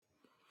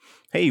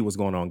Hey, what's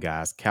going on,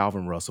 guys?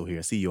 Calvin Russell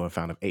here, CEO and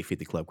founder of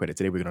 850 Club Credit.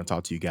 Today, we're going to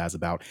talk to you guys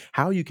about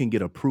how you can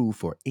get approved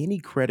for any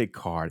credit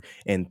card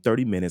in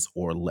 30 minutes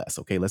or less.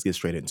 Okay, let's get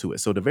straight into it.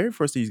 So, the very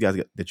first thing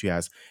that you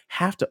guys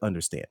have to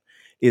understand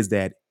is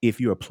that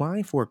if you're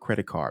applying for a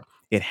credit card,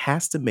 it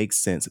has to make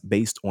sense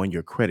based on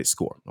your credit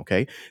score.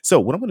 Okay, so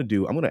what I'm going to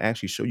do, I'm going to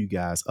actually show you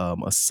guys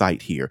a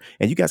site here,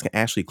 and you guys can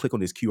actually click on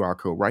this QR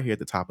code right here at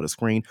the top of the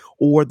screen,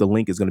 or the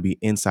link is going to be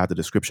inside the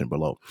description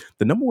below.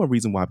 The number one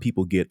reason why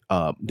people get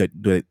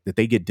that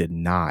they get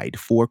denied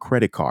for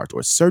credit cards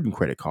or certain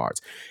credit cards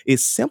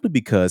is simply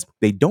because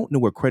they don't know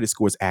what credit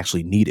score is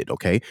actually needed.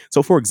 Okay,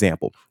 so for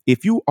example,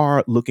 if you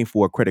are looking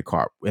for a credit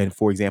card and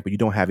for example you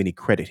don't have any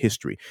credit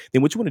history,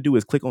 then what you want to do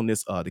is click on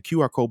this the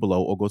QR code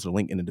below or go to the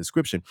link in the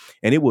description,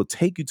 and it will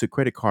take you to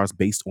credit cards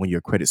based on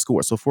your credit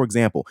score. So for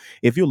example,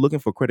 if you're looking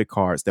for credit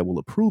cards that will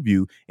approve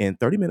you in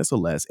 30 minutes or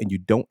less and you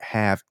don't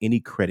have any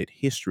credit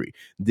history,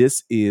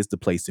 this is the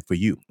place for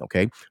you.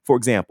 Okay, for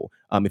example,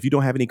 if you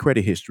don't have any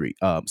credit history,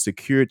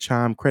 Secure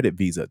Chime Credit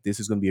Visa,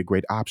 this is going to be a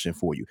great option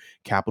for you.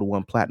 Capital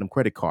One Platinum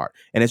Credit Card.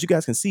 And as you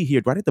guys can see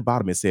here, right at the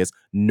bottom, it says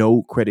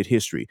no credit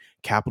history.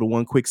 Capital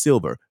One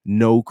Quicksilver,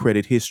 no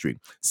credit history.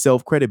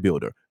 Self Credit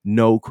Builder,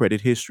 no credit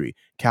history.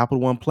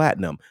 Capital One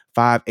Platinum,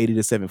 580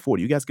 to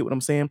 740. You guys get what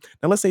I'm saying?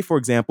 Now, let's say, for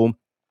example,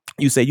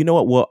 you say, you know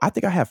what? Well, I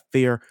think I have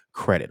fair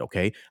credit.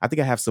 Okay. I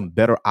think I have some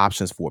better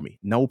options for me.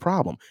 No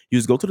problem. You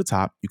just go to the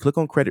top, you click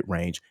on credit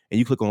range, and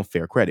you click on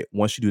fair credit.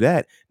 Once you do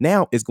that,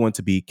 now it's going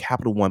to be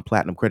Capital One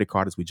Platinum credit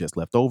card as we just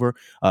left over,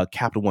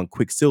 Capital One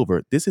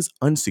Quicksilver. This is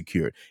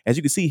unsecured. As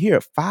you can see here,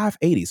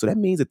 580. So that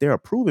means that they're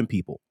approving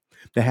people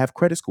that have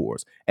credit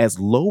scores as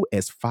low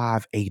as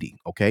 580.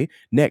 Okay.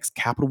 Next,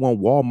 Capital One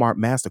Walmart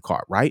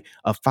MasterCard, right?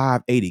 A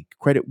 580.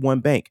 Credit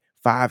One Bank,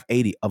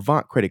 580.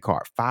 Avant credit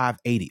card,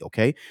 580.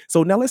 Okay.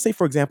 So now let's say,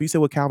 for example, you say,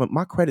 well, Calvin,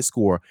 my credit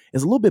score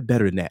is a little bit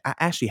better than that. I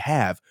actually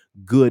have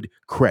good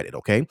credit.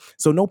 Okay.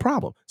 So no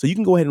problem. So you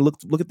can go ahead and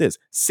look at this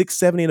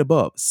 670 and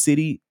above.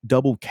 City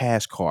Double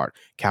Cash Card,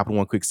 Capital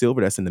One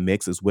Quicksilver, that's in the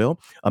mix as well.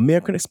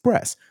 American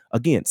Express,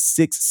 again,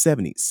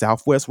 670.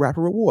 Southwest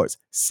Rapid Rewards,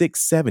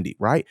 670,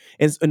 right?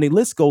 And the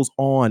list goes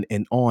on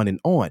and on and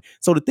on.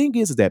 So the thing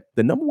is that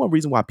the number one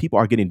reason why people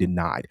are getting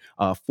denied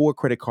for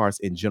credit cards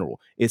in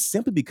general is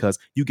simply because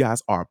you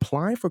guys are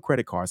applying for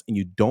credit cards and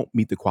you don't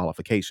meet the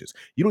qualifications.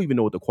 You don't even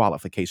know what the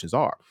qualifications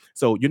are.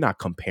 So you're not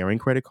comparing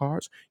credit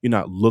cards. You're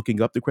not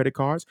looking up the credit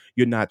cards.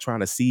 You're not trying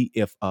to see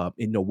if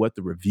you know what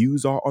the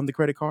reviews are on the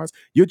credit cards.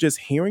 You're just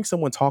hearing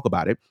someone talk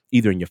about it,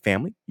 either in your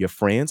family, your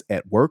friends,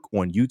 at work,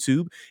 on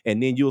YouTube,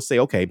 and then you'll say,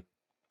 okay,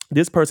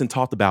 this person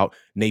talked about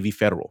Navy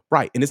Federal,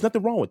 right? And there's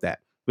nothing wrong with that.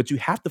 But you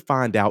have to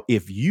find out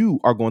if you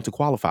are going to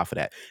qualify for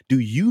that. Do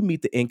you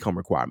meet the income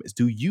requirements?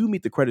 Do you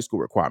meet the credit score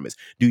requirements?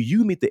 Do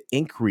you meet the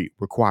inquiry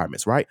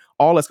requirements, right?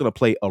 All that's going to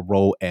play a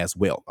role as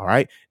well. All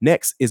right.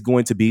 Next is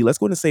going to be, let's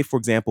go and say, for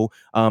example,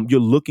 you're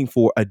looking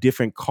for a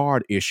different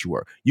card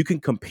issuer. You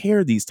can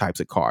compare these types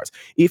of cards.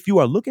 If you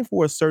are looking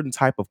for a certain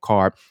type of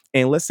card,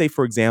 and let's say,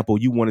 for example,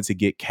 you wanted to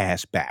get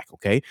cash back,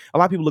 okay? A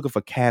lot of people looking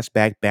for cash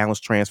back, balance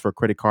transfer,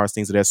 credit cards,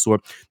 things of that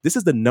sort. This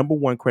is the number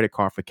one credit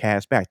card for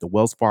cash back, the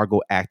Wells Fargo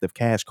Active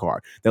Cash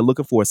Card. They're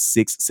looking for a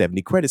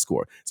 670 credit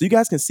score. So you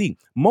guys can see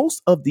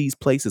most of these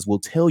places will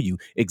tell you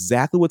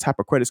exactly what type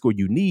of credit score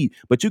you need,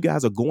 but you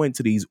guys are going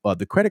to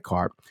the credit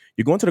card.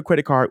 You're going to the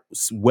credit card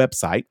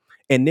website,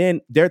 and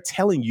then they're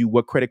telling you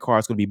what credit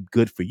card is going to be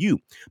good for you.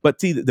 But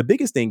see, the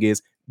biggest thing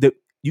is that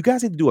you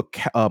guys need to do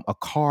a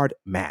card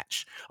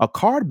match. A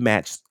card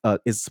match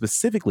is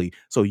specifically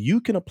so you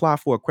can apply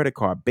for a credit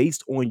card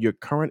based on your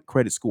current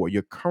credit score,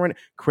 your current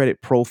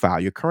credit profile,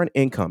 your current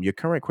income, your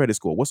current credit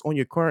score, what's on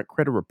your current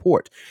credit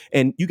report,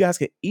 and you guys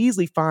can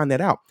easily find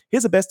that out.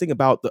 Here's the best thing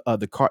about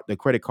the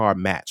credit card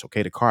match.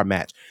 Okay, the card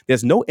match.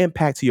 There's no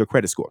impact to your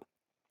credit score.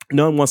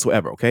 None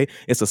whatsoever. Okay.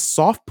 It's a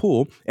soft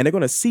pull, and they're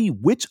going to see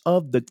which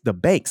of the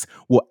banks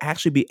will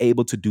actually be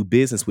able to do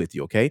business with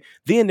you. Okay.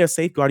 Then they're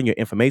safeguarding your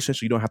information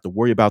so you don't have to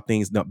worry about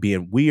things not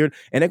being weird.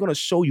 And they're going to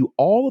show you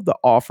all of the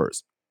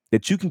offers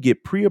that you can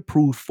get pre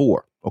approved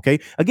for.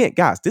 Okay. Again,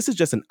 guys, this is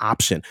just an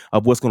option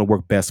of what's going to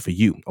work best for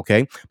you.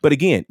 Okay. But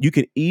again, you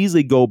can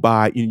easily go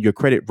by in your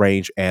credit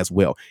range as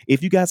well.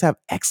 If you guys have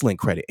excellent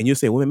credit and you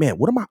say, well, man,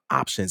 what are my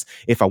options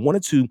if I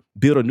wanted to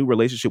build a new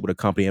relationship with a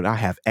company and I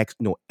have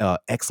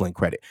excellent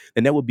credit?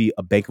 Then that would be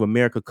a Bank of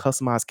America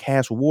customized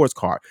cash rewards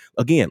card.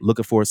 Again,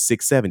 looking for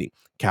 670.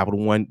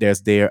 Capital One,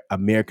 there's their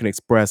American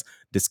Express,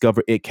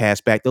 Discover It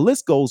Cashback. The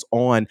list goes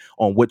on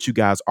what you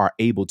guys are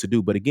able to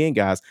do. But again,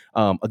 guys,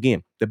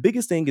 again, the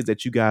biggest thing is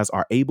that you guys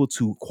are able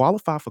to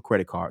qualify for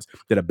credit cards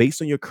that are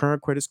based on your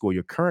current credit score,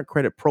 your current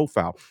credit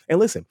profile. And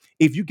listen,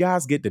 if you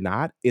guys get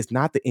denied, it's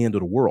not the end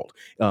of the world.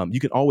 You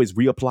can always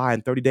reapply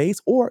in 30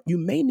 days, or you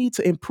may need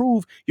to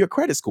improve your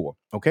credit score.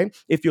 Okay.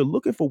 If you're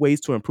looking for ways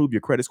to improve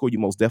your credit score, you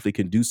most definitely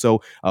can do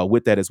so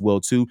with that as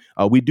well, too.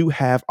 We do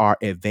have our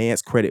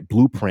advanced credit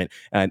blueprint,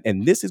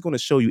 and this is going to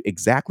show you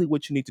exactly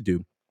what you need to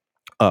do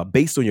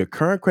based on your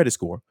current credit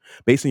score,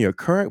 based on your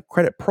current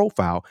credit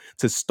profile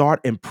to start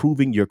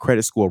improving your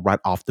credit score right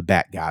off the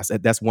bat, guys.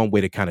 That's one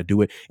way to kind of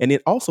do it. And then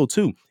also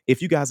too,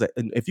 if you guys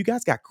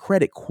got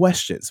credit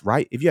questions,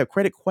 right? If you have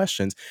credit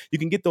questions, you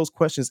can get those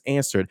questions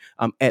answered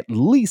at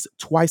least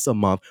twice a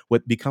month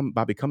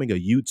by becoming a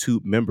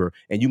YouTube member,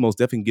 and you most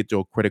definitely get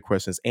your credit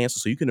questions answered,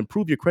 so you can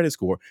improve your credit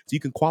score, so you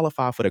can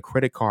qualify for the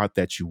credit card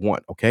that you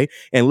want. Okay,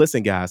 and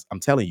listen, guys, I'm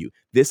telling you,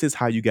 this is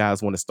how you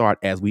guys want to start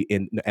as we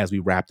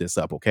wrap this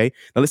up. Okay,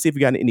 now let's see if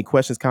we got any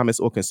questions, comments,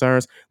 or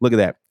concerns. Look at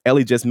that.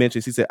 Ellie just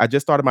mentioned, she said, I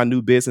just started my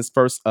new business.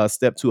 First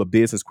step to a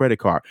business credit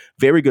card.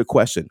 Very good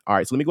question. All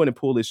right, so let me go ahead and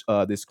pull this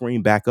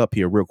screen back up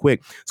here real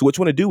quick. So what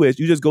you want to do is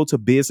you just go to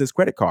business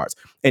credit cards,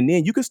 and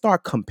then you can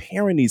start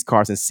comparing these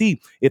cards and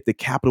see if the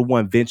Capital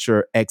One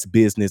Venture X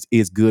business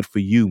is good for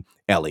you,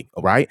 Ellie.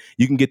 All right.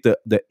 You can get the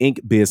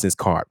Inc. business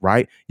card,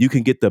 right? You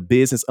can get the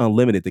Business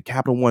Unlimited, the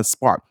Capital One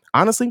Spark.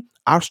 Honestly,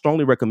 I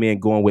strongly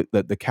recommend going with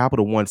the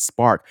Capital One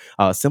Spark,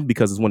 simply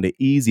because it's one of the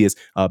easiest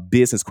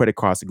business credit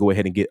cards to go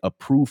ahead and get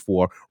approved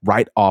for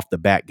right off the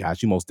bat,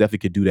 guys. You most definitely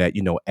could do that,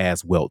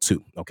 as well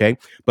too. Okay,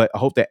 but I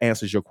hope that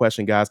answers your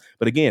question, guys.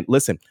 But again,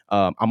 listen,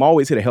 I'm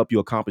always here to help you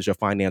accomplish your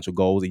financial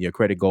goals and your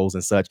credit goals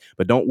and such.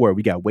 But don't worry,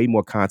 we got way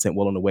more content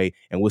well on the way,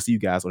 and we'll see you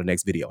guys on the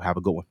next video. Have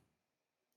a good one.